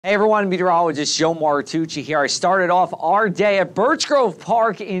Hey everyone, meteorologist Joe Martucci here. I started off our day at Birch Grove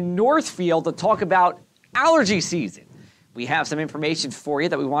Park in Northfield to talk about allergy season. We have some information for you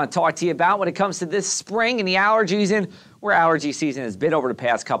that we want to talk to you about when it comes to this spring and the allergy season, where allergy season has been over the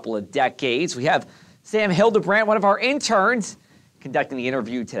past couple of decades. We have Sam Hildebrandt, one of our interns, conducting the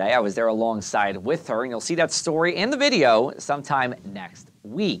interview today. I was there alongside with her, and you'll see that story in the video sometime next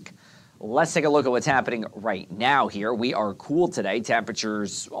week. Let's take a look at what's happening right now here. We are cool today.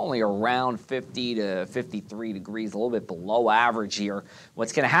 Temperatures only around 50 to 53 degrees, a little bit below average here.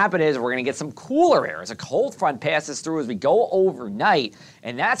 What's going to happen is we're going to get some cooler air as a cold front passes through as we go overnight.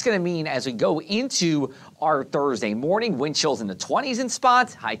 And that's going to mean as we go into our Thursday morning, wind chills in the 20s in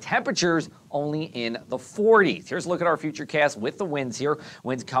spots, high temperatures only in the 40s. Here's a look at our futurecast with the winds here.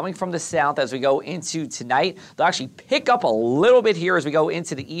 Winds coming from the south as we go into tonight. They'll actually pick up a little bit here as we go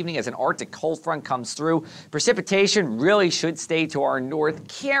into the evening as an Arctic cold front comes through. Precipitation really should stay to our north.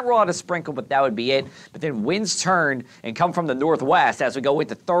 Can't roll out a sprinkle, but that would be it. But then winds turn and come from the northwest as we go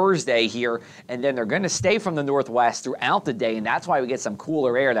into Thursday here, and then they're going to stay from the northwest throughout the day, and that's why we get some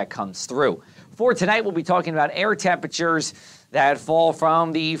cooler air that comes through. For tonight, we'll be talking about air temperatures that fall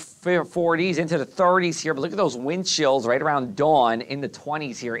from the 40s into the 30s here. But look at those wind chills right around dawn in the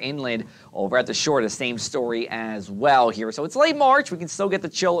 20s here inland. Over at the shore, the same story as well here. So it's late March. We can still get the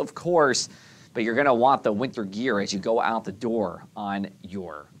chill, of course, but you're going to want the winter gear as you go out the door on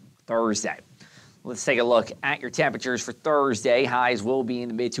your Thursday. Let's take a look at your temperatures for Thursday. Highs will be in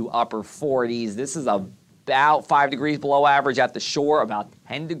the mid to upper 40s. This is about 5 degrees below average at the shore, about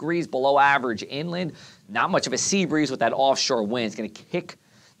 10 degrees below average inland. Not much of a sea breeze with that offshore wind. It's going to kick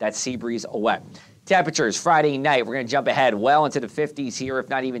that sea breeze away. Temperatures Friday night, we're going to jump ahead well into the 50s here, if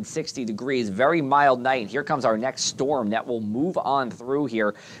not even 60 degrees. Very mild night. And here comes our next storm that will move on through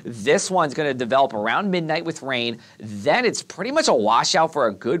here. This one's going to develop around midnight with rain. Then it's pretty much a washout for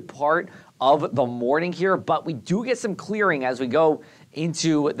a good part of the morning here, but we do get some clearing as we go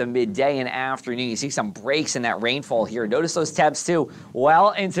into the midday and afternoon. You see some breaks in that rainfall here. Notice those temps too,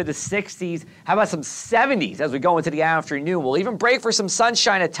 well into the 60s. How about some 70s as we go into the afternoon? We'll even break for some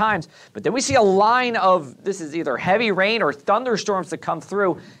sunshine at times, but then we see a line of, this is either heavy rain or thunderstorms to come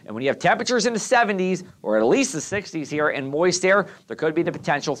through. And when you have temperatures in the 70s or at least the 60s here and moist air, there could be the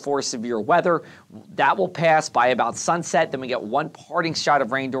potential for severe weather. That will pass by about sunset. Then we get one parting shot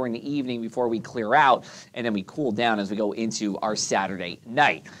of rain during the evening before we clear out, and then we cool down as we go into our Saturday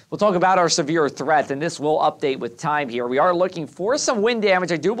night. We'll talk about our severe threats, and this will update with time here. We are looking for some wind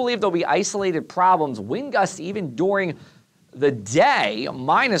damage. I do believe there'll be isolated problems, wind gusts even during the day,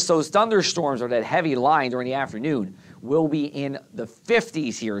 minus those thunderstorms or that heavy line during the afternoon. Will be in the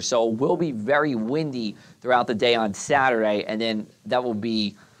 50s here, so it will be very windy throughout the day on Saturday, and then that will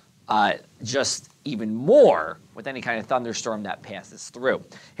be just even more with any kind of thunderstorm that passes through.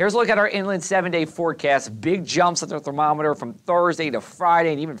 Here's a look at our inland 7-day forecast. Big jumps at the thermometer from Thursday to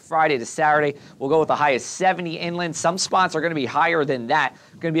Friday and even Friday to Saturday. We'll go with the high of 70 inland. Some spots are going to be higher than that.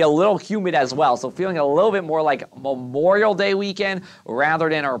 Going to be a little humid as well, so feeling a little bit more like Memorial Day weekend rather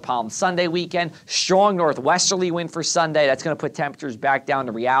than our Palm Sunday weekend. Strong northwesterly wind for Sunday. That's going to put temperatures back down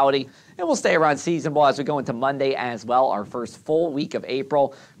to reality. And we'll stay around seasonable as we go into Monday as well, our first full week of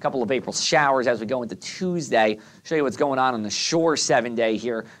April. A couple of April showers as we go into Tuesday. Show you what's going on the shore 7-day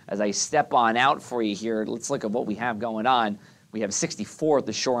here as I step on out for you here. Let's look at what we have going on. We have 64 at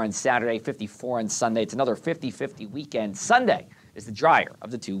the shore on Saturday, 54 on Sunday. It's another 50-50 weekend. Sunday is the drier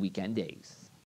of the 2 weekend days.